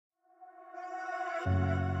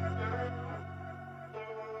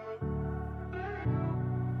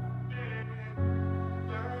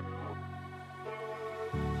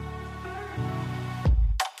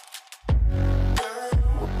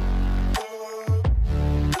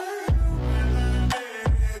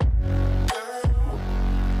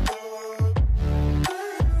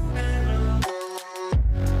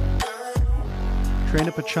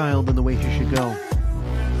up a child in the way he should go,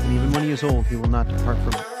 and even when he is old, he will not depart from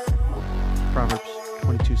it. Proverbs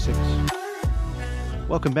 22:6.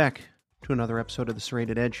 Welcome back to another episode of The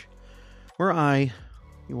Serrated Edge, where I,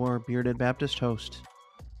 your bearded Baptist host,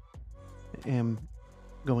 am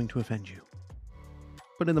going to offend you,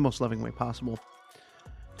 but in the most loving way possible.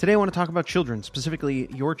 Today I want to talk about children,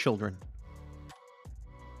 specifically your children.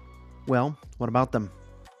 Well, what about them?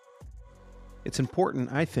 It's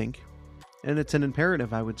important, I think, and it's an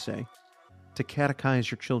imperative, I would say, to catechize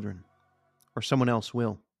your children, or someone else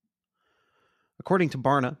will. According to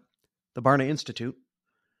Barna, the Barna Institute,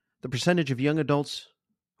 the percentage of young adults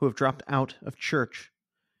who have dropped out of church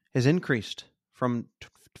has increased from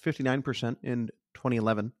 59% in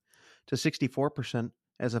 2011 to 64%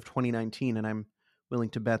 as of 2019, and I'm willing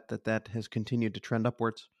to bet that that has continued to trend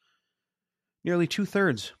upwards. Nearly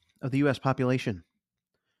 2/3 of the U.S. population.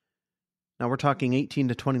 Now we're talking 18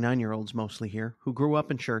 to 29-year-olds mostly here, who grew up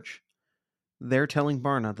in church. They're telling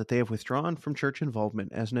Barna that they have withdrawn from church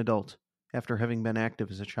involvement as an adult after having been active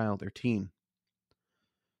as a child or teen.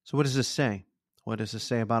 So what does this say? What does this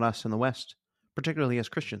say about us in the West, particularly as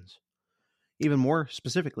Christians? Even more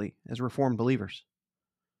specifically, as Reformed believers?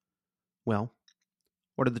 Well,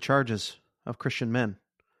 what are the charges of Christian men?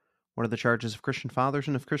 What are the charges of Christian fathers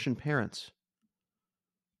and of Christian parents?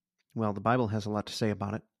 Well, the Bible has a lot to say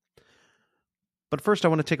about it. But first, I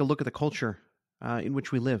want to take a look at the culture in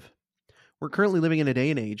which we live. We're currently living in a day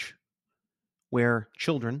and age where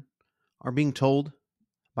children are being told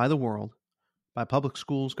by the world, by public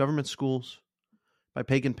schools, government schools, by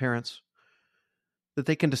pagan parents, that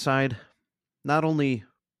they can decide not only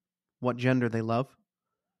what gender they love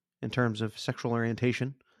in terms of sexual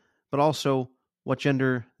orientation, but also what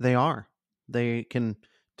gender they are. They can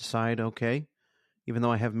decide, okay, even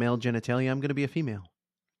though I have male genitalia, I'm going to be a female,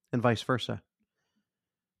 and vice versa.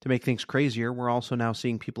 To make things crazier, we're also now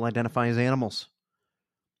seeing people identify as animals.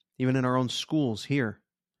 Even in our own schools here,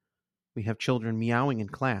 we have children meowing in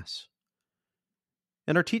class.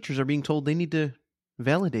 And our teachers are being told they need to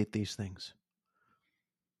validate these things.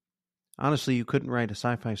 Honestly, you couldn't write a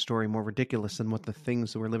sci-fi story more ridiculous than what the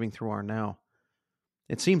things that we're living through are now.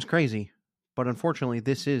 It seems crazy, but unfortunately,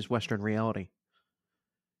 this is Western reality.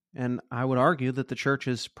 And I would argue that the church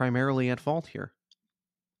is primarily at fault here.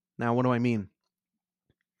 Now, what do I mean?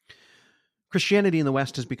 Christianity in the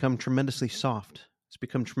West has become tremendously soft. It's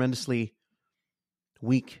become tremendously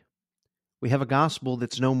weak. We have a gospel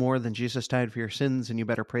that's no more than Jesus died for your sins, and you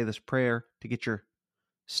better pray this prayer to get your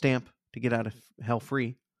stamp to get out of hell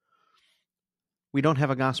free. We don't have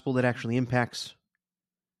a gospel that actually impacts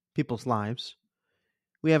people's lives.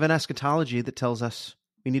 We have an eschatology that tells us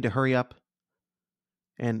we need to hurry up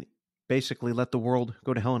and basically let the world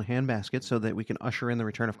go to hell in a handbasket so that we can usher in the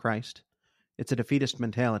return of Christ. It's a defeatist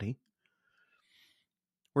mentality.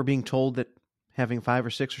 We're being told that having 5 or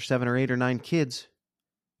 6 or 7 or 8 or 9 kids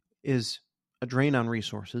is a drain on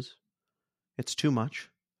resources. It's too much.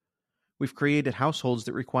 We've created households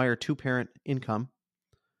that require 2-parent income.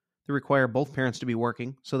 They require both parents to be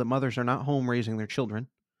working so that mothers are not home raising their children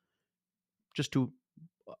just to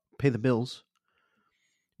pay the bills.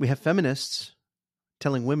 We have feminists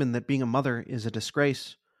telling women that being a mother is a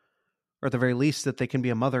disgrace, or at the very least that they can be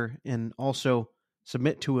a mother and also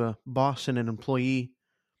submit to a boss and an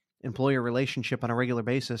employer relationship on a regular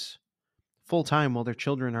basis, full time, while their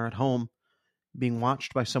children are at home being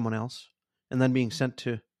watched by someone else and then being sent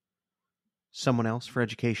to someone else for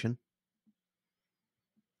education.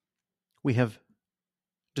 We have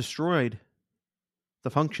destroyed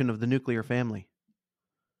the function of the nuclear family.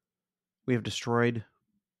 We have destroyed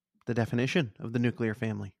the definition of the nuclear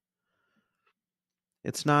family.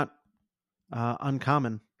 It's not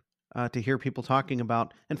uncommon to hear people talking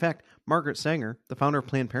about. In fact, Margaret Sanger, the founder of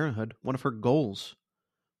Planned Parenthood, one of her goals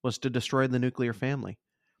was to destroy the nuclear family.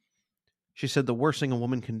 She said the worst thing a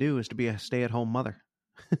woman can do is to be a stay-at-home mother.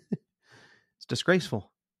 It's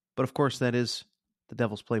disgraceful. But of course, that is the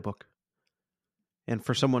devil's playbook. And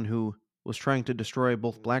for someone who was trying to destroy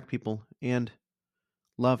both black people and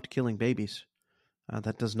loved killing babies,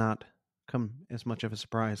 that does not come as much of a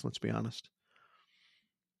surprise, let's be honest.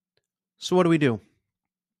 So what do?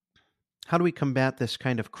 How do we combat this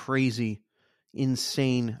kind of crazy,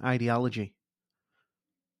 insane ideology?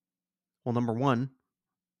 Well, number one,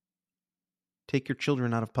 take your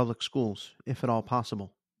children out of public schools, if at all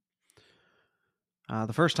possible.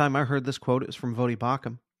 The first time I heard this quote, it was from Vodi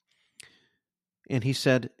Bakum. And he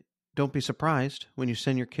said, don't be surprised when you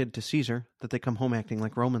send your kid to Caesar that they come home acting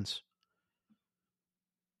like Romans.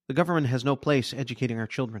 The government has no place educating our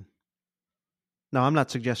children. Now, I'm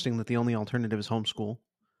not suggesting that the only alternative is homeschool,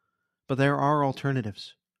 but there are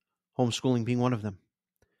alternatives, homeschooling being one of them.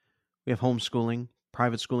 We have homeschooling,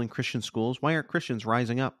 private schooling, Christian schools. Why aren't Christians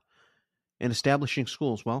rising up and establishing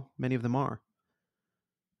schools? Well, many of them are.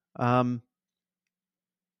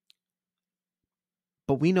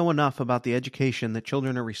 But we know enough about the education that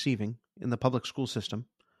children are receiving in the public school system.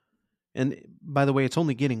 And by the way, it's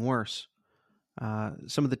only getting worse.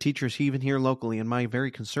 Some of the teachers, even here locally in my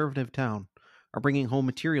very conservative town, are bringing home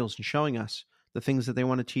materials and showing us the things that they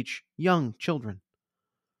want to teach young children.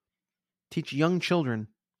 Teach young children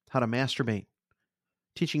how to masturbate.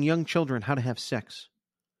 Teaching young children how to have sex.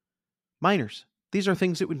 Minors. These are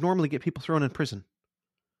things that would normally get people thrown in prison.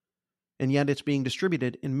 And yet it's being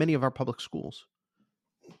distributed in many of our public schools.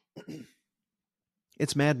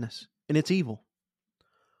 It's madness, and it's evil.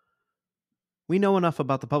 We know enough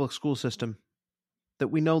about the public school system that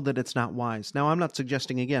we know that it's not wise. Now, I'm not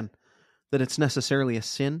suggesting, again, that it's necessarily a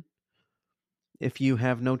sin if you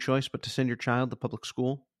have no choice but to send your child to public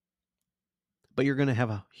school. But you're going to have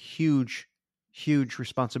a huge, huge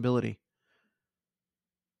responsibility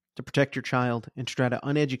to protect your child and to try to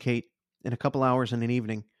uneducate in a couple hours in an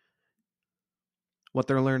evening what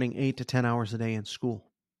they're learning 8 to 10 hours a day in school.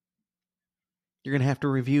 You're going to have to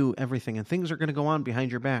review everything, and things are going to go on behind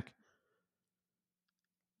your back.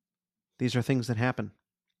 These are things that happen,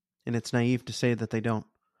 and it's naive to say that they don't.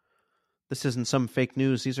 This isn't some fake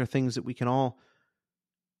news. These are things that we can all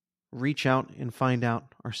reach out and find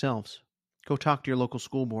out ourselves. Go talk to your local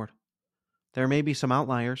school board. There may be some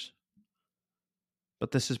outliers, but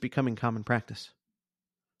this is becoming common practice.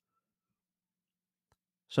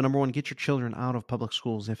 So number one, get your children out of public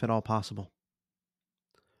schools if at all possible.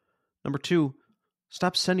 Number two,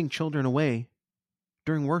 stop sending children away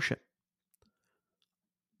during worship.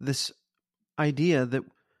 This idea that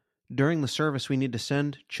during the service we need to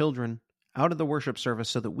send children out of the worship service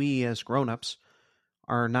so that we as grown-ups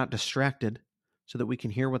are not distracted, so that we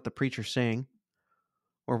can hear what the preacher's saying,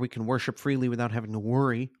 or we can worship freely without having to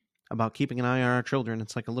worry about keeping an eye on our children.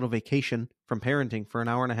 It's like a little vacation from parenting for an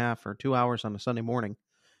hour and a half or 2 hours on a Sunday morning.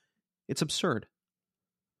 It's absurd.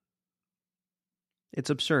 It's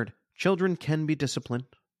absurd. Children can be disciplined,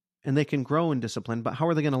 and they can grow in discipline, but how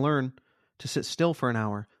are they going to learn to sit still for an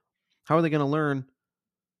hour? How are they going to learn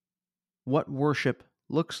what worship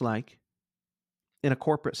looks like in a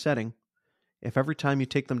corporate setting if every time you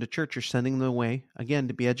take them to church, you're sending them away, again,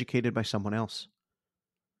 to be educated by someone else,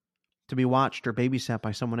 to be watched or babysat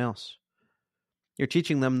by someone else? You're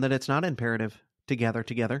teaching them that it's not imperative to gather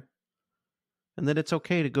together, and that it's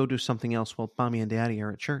okay to go do something else while mommy and daddy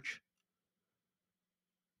are at church.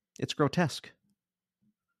 It's grotesque.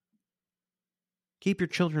 Keep your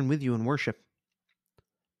children with you in worship.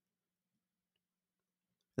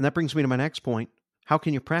 And that brings me to my next point. How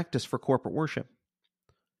can you practice for corporate worship?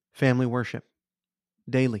 Family worship.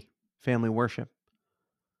 Daily family worship.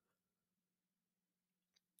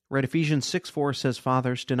 Right, Ephesians 6:4 says,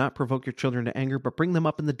 "Fathers, do not provoke your children to anger, but bring them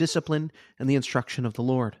up in the discipline and the instruction of the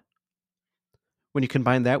Lord." When you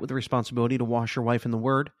combine that with the responsibility to wash your wife in the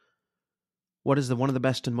Word, what is one of the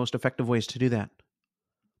best and most effective ways to do that?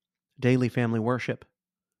 Daily family worship.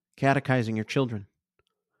 Catechizing your children.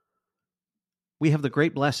 We have the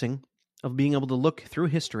great blessing of being able to look through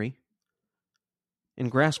history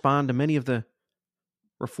and grasp on to many of the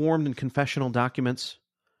Reformed and confessional documents,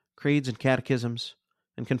 creeds and catechisms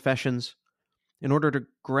and confessions, in order to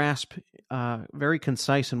grasp very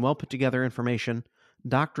concise and well put together information,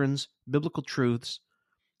 doctrines, biblical truths,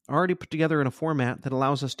 already put together in a format that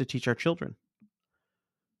allows us to teach our children.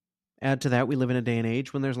 Add to that, we live in a day and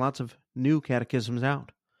age when there's lots of new catechisms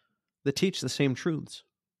out that teach the same truths.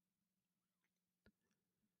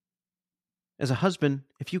 As a husband,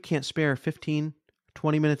 if you can't spare 15,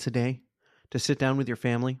 20 minutes a day to sit down with your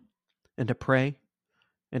family and to pray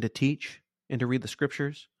and to teach and to read the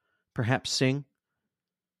scriptures, perhaps sing,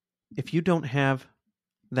 if you don't have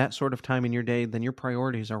that sort of time in your day, then your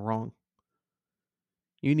priorities are wrong.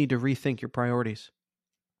 You need to rethink your priorities.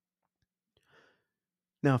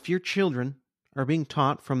 Now, if your children are being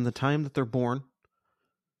taught from the time that they're born,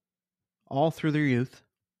 all through their youth,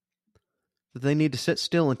 that they need to sit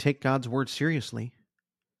still and take God's word seriously,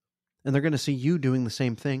 and they're going to see you doing the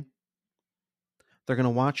same thing. They're going to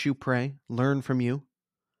watch you pray, learn from you.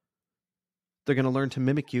 They're going to learn to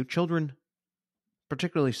mimic you. Children,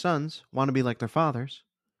 particularly sons, want to be like their fathers,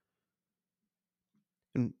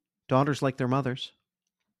 and daughters like their mothers.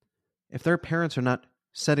 If their parents are not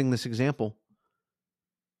setting this example,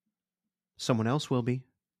 someone else will be.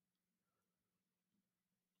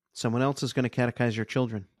 Someone else is going to catechize your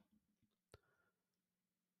children.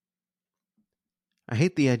 I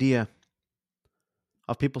hate the idea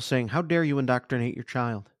of people saying, "How dare you indoctrinate your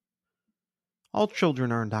child?" All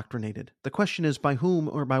children are indoctrinated. The question is by whom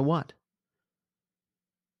or by what?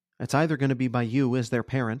 It's either going to be by you as their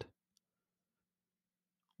parent,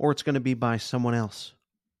 or it's going to be by someone else.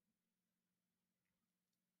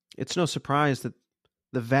 It's no surprise that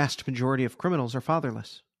the vast majority of criminals are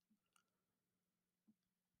fatherless.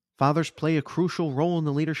 Fathers play a crucial role in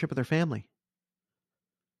the leadership of their family.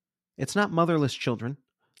 It's not motherless children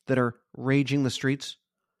that are raging the streets,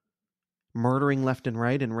 murdering left and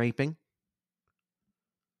right, and raping.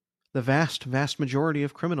 The vast, vast majority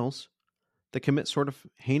of criminals that commit sort of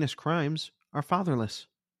heinous crimes are fatherless.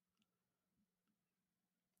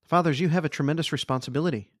 Fathers, you have a tremendous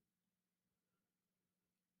responsibility.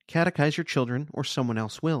 Catechize your children, or someone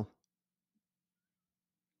else will.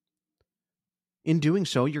 In doing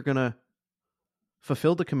so, you're going to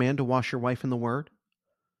fulfill the command to wash your wife in the Word.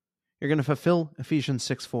 You're going to fulfill Ephesians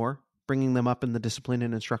 6:4, bringing them up in the discipline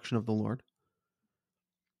and instruction of the Lord.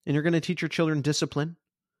 And you're going to teach your children discipline,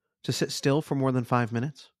 to sit still for more than 5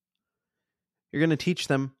 minutes. You're going to teach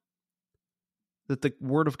them that the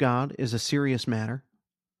Word of God is a serious matter,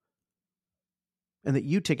 and that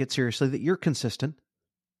you take it seriously, that you're consistent.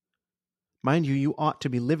 Mind you, you ought to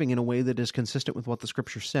be living in a way that is consistent with what the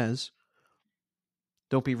Scripture says.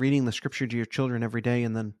 Don't be reading the Scripture to your children every day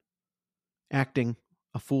and then acting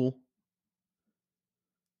a fool.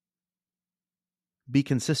 Be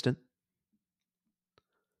consistent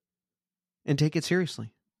and take it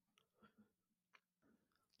seriously.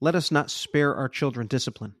 Let us not spare our children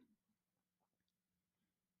discipline.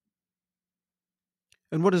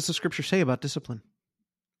 And what does the Scripture say about discipline?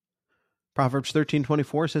 Proverbs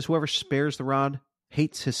 13:24 says, "Whoever spares the rod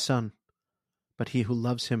hates his son, but he who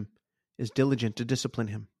loves him is diligent to discipline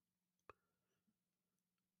him."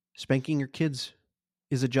 Spanking your kids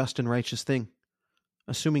is a just and righteous thing,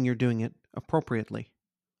 assuming you're doing it appropriately.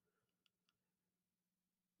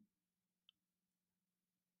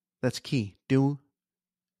 That's key. Do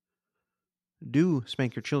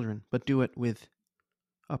spank your children, but do it with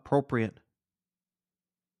appropriate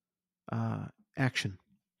action.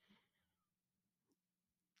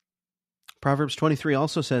 Proverbs 23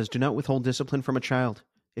 also says, "Do not withhold discipline from a child.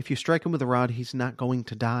 If you strike him with a rod, he's not going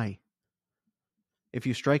to die. If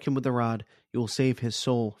you strike him with the rod, you will save his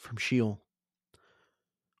soul from Sheol."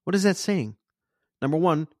 What is that saying? Number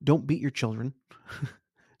one, don't beat your children.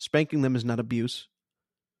 Spanking them is not abuse.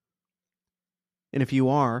 And if you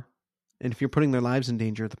are, and if you're putting their lives in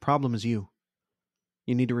danger, the problem is you.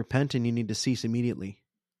 You need to repent and you need to cease immediately.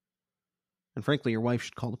 And frankly, your wife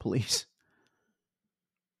should call the police.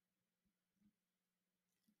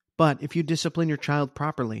 But if you discipline your child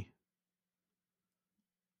properly,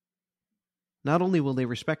 not only will they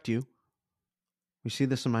respect you, we see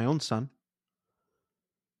this in my own son,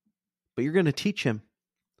 but you're going to teach him.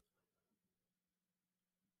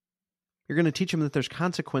 You're going to teach him that there's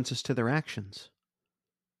consequences to their actions.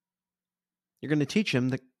 You're going to teach him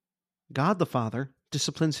that God the Father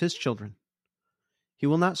disciplines his children. He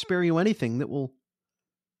will not spare you anything that will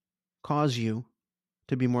cause you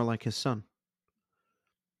to be more like his son.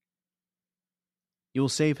 You will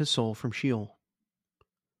save his soul from Sheol.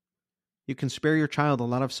 You can spare your child a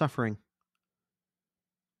lot of suffering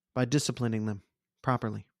by disciplining them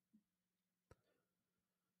properly.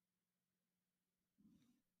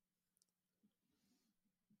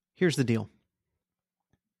 Here's the deal.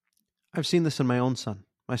 I've seen this in my own son.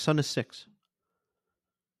 My son is 6.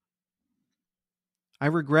 I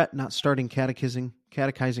regret not starting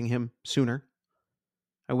catechizing him sooner.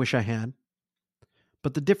 I wish I had.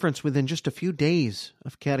 But the difference within just a few days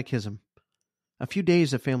of catechism, a few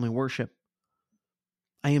days of family worship,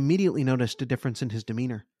 I immediately noticed a difference in his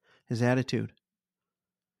demeanor, his attitude,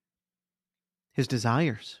 his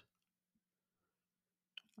desires.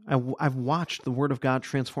 I've watched the Word of God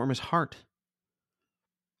transform his heart.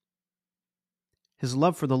 His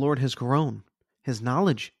love for the Lord has grown. His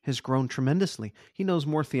knowledge has grown tremendously. He knows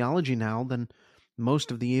more theology now than most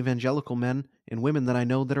of the evangelical men and women that I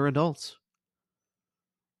know that are adults.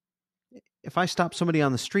 If I stop somebody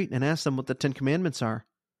on the street and ask them what the 10 Commandments are,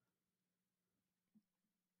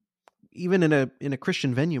 even in a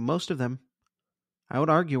Christian venue, most of them, I would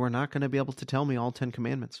argue, are not going to be able to tell me all 10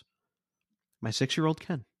 Commandments. My 6-year-old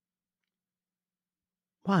can.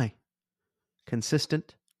 Why?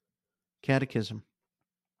 Consistent catechism.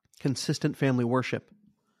 Consistent family worship.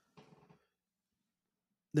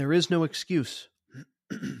 There is no excuse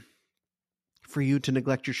for you to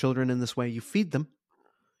neglect your children in this way. You feed them,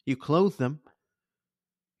 you clothe them,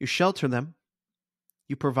 you shelter them,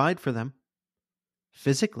 you provide for them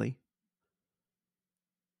physically.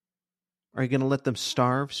 Are you going to let them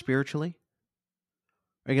starve spiritually?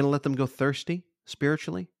 Are you going to let them go thirsty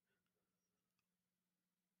spiritually?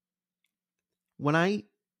 when I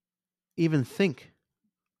even think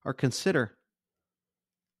or consider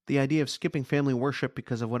the idea of skipping family worship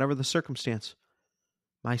because of whatever the circumstance,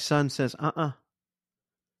 my son says,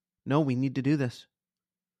 no, we need to do this.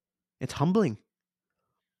 It's humbling.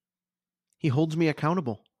 He holds me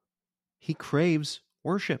accountable. He craves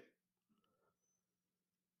worship.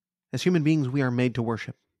 As human beings, we are made to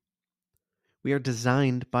worship. We are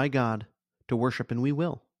designed by God to worship, and we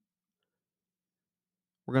will.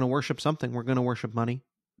 We're going to worship something. We're going to worship money,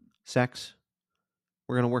 sex.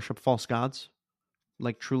 We're going to worship false gods,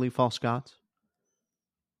 like truly false gods.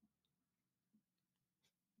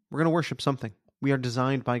 We're going to worship something. We are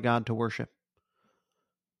designed by God to worship.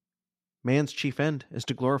 Man's chief end is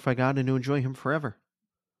to glorify God and to enjoy Him forever.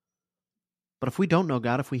 But if we don't know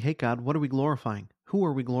God, if we hate God, what are we glorifying? Who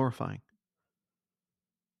are we glorifying?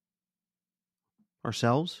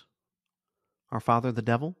 Ourselves? Our father, the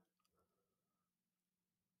devil?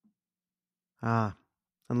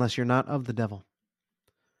 Unless you're not of the devil.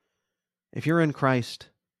 If you're in Christ,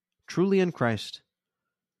 truly in Christ,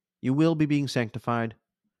 you will be being sanctified,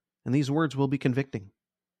 and these words will be convicting.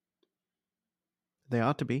 They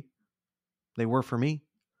ought to be. They were for me.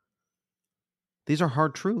 These are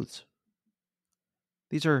hard truths.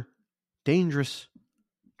 These are dangerous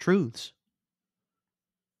truths.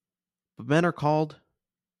 But men are called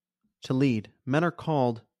to lead. Men are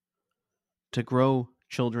called to grow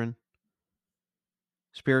children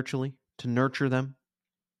spiritually, to nurture them.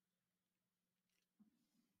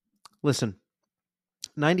 Listen,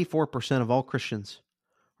 94% of all Christians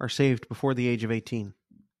are saved before the age of 18.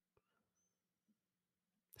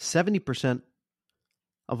 70%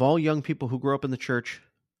 of all young people who grow up in the church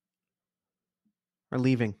are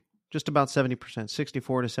leaving. Just about 70%,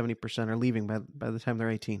 64 to 70% are leaving by the time they're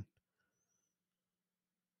 18.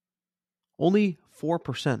 Only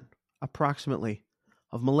 4%, approximately,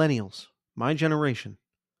 of millennials, my generation,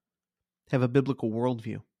 have a biblical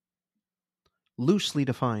worldview. Loosely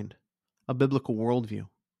defined, a biblical worldview.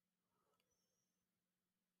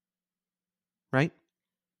 Right?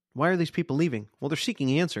 Why are these people leaving? Well, they're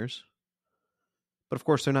seeking answers. But of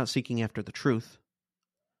course, they're not seeking after the truth.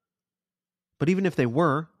 But even if they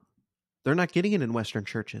were, they're not getting it in Western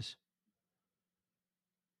churches.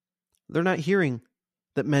 They're not hearing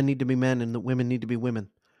that men need to be men and that women need to be women.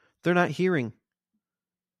 They're not hearing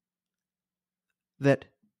that,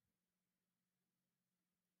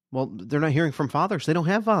 they're not hearing from fathers. They don't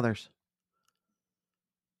have fathers.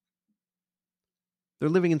 They're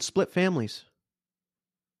living in split families,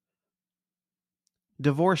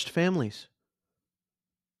 divorced families.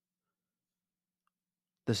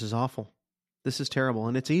 This is awful. This is terrible,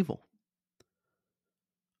 and it's evil.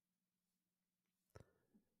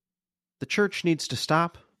 The church needs to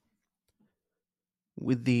stop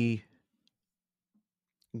with the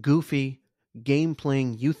goofy,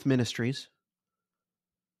 game-playing youth ministries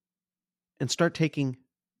and start taking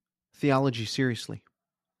theology seriously.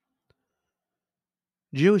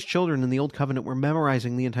 Jewish children in the Old Covenant were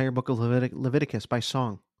memorizing the entire book of Leviticus by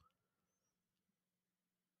song.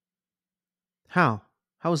 How?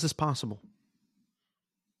 How is this possible?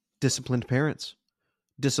 Disciplined parents,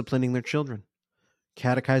 disciplining their children,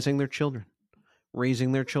 catechizing their children,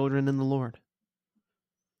 raising their children in the Lord.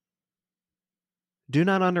 Do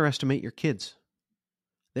not underestimate your kids.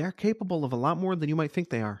 They are capable of a lot more than you might think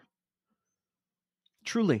they are.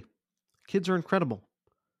 Truly, kids are incredible.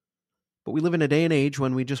 But we live in a day and age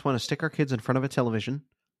when we just want to stick our kids in front of a television,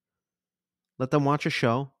 let them watch a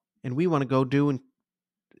show, and we want to go do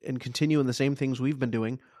and continue in the same things we've been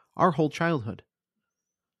doing our whole childhood.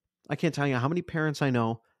 I can't tell you how many parents I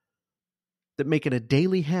know that make it a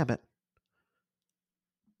daily habit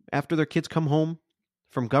after their kids come home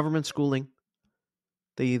from government schooling,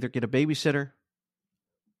 they either get a babysitter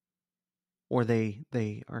or they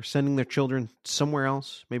are sending their children somewhere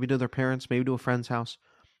else, maybe to their parents, maybe to a friend's house,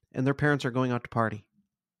 and their parents are going out to party.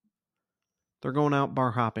 They're going out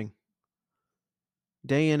bar hopping,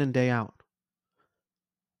 day in and day out.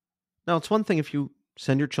 Now, it's one thing if you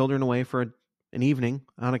send your children away for an evening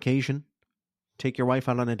on occasion, take your wife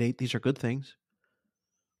out on a date. These are good things.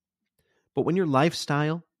 But when your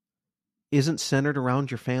lifestyle isn't centered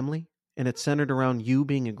around your family and it's centered around you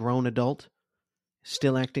being a grown adult,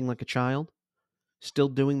 still acting like a child, still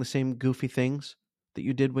doing the same goofy things that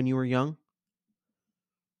you did when you were young,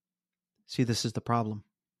 see, this is the problem.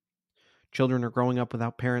 Children are growing up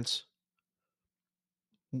without parents,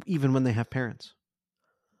 even when they have parents.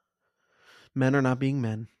 Men are not being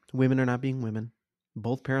men. Women are not being women.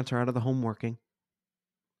 Both parents are out of the home working.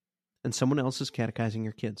 And someone else is catechizing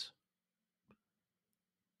your kids.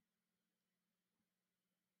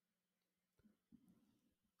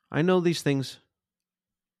 I know these things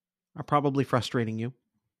are probably frustrating you.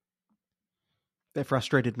 They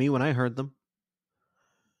frustrated me when I heard them.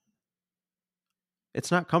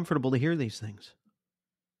 It's not comfortable to hear these things.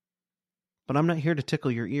 But I'm not here to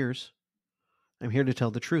tickle your ears. I'm here to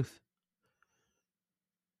tell the truth.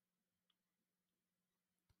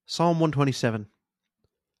 Psalm 127,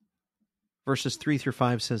 verses 3 through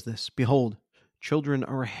 5 says this: Behold, children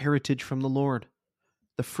are a heritage from the Lord,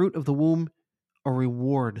 the fruit of the womb a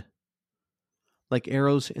reward. Like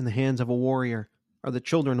arrows in the hands of a warrior are the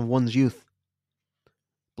children of one's youth.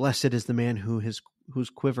 Blessed is the man whose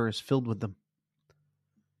quiver is filled with them.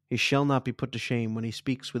 He shall not be put to shame when he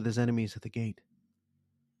speaks with his enemies at the gate.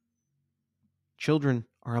 Children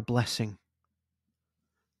are a blessing.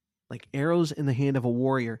 Like arrows in the hand of a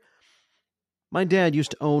warrior. My dad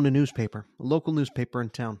used to own a newspaper, a local newspaper in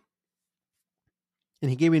town. And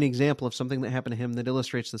he gave me an example of something that happened to him that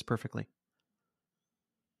illustrates this perfectly.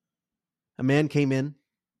 A man came in,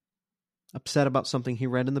 upset about something he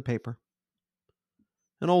read in the paper.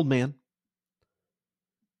 An old man,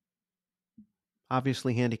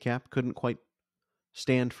 obviously handicapped, couldn't quite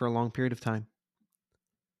stand for a long period of time.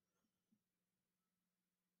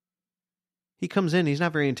 He comes in, he's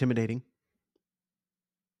not very intimidating.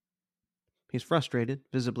 He's frustrated,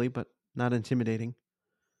 visibly, but not intimidating.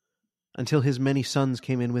 Until his many sons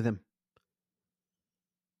came in with him,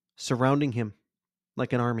 surrounding him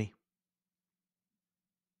like an army.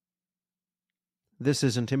 This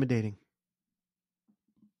is intimidating.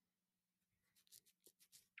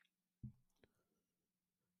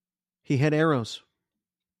 He had arrows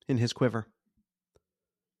in his quiver.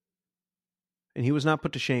 And he was not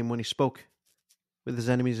put to shame when he spoke with his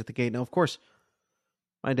enemies at the gate. Now, of course,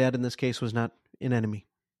 my dad in this case was not an enemy.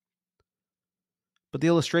 But the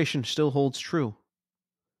illustration still holds true.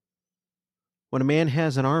 When a man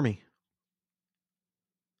has an army,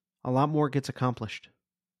 a lot more gets accomplished.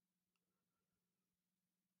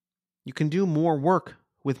 You can do more work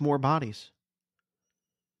with more bodies.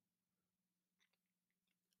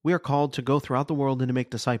 We are called to go throughout the world and to make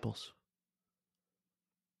disciples.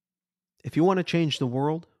 If you want to change the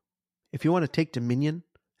world, if you want to take dominion,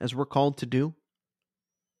 as we're called to do,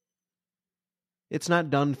 it's not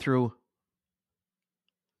done through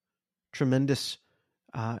tremendous,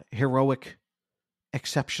 heroic,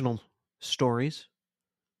 exceptional stories.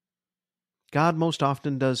 God most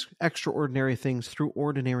often does extraordinary things through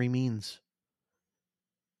ordinary means.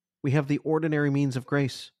 We have the ordinary means of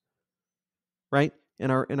grace, right? In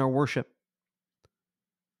our worship.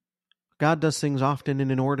 God does things often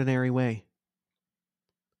in an ordinary way.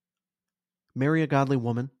 Marry a godly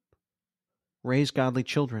woman, raise godly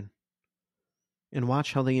children, and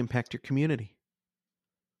watch how they impact your community.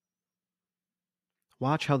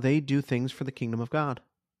 Watch how they do things for the kingdom of God.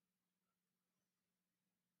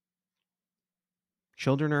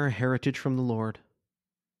 Children are a heritage from the Lord.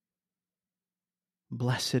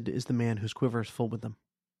 Blessed is the man whose quiver is full with them.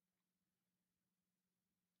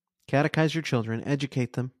 Catechize your children,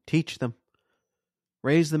 educate them, teach them,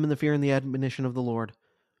 raise them in the fear and the admonition of the Lord.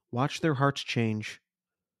 Watch their hearts change.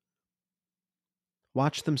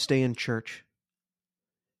 Watch them stay in church.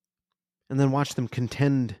 And then watch them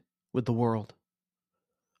contend with the world.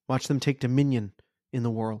 Watch them take dominion in the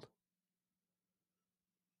world.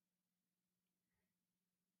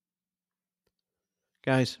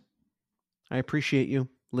 Guys, I appreciate you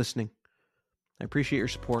listening. I appreciate your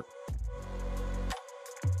support.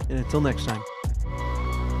 And until next time,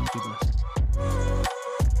 be blessed.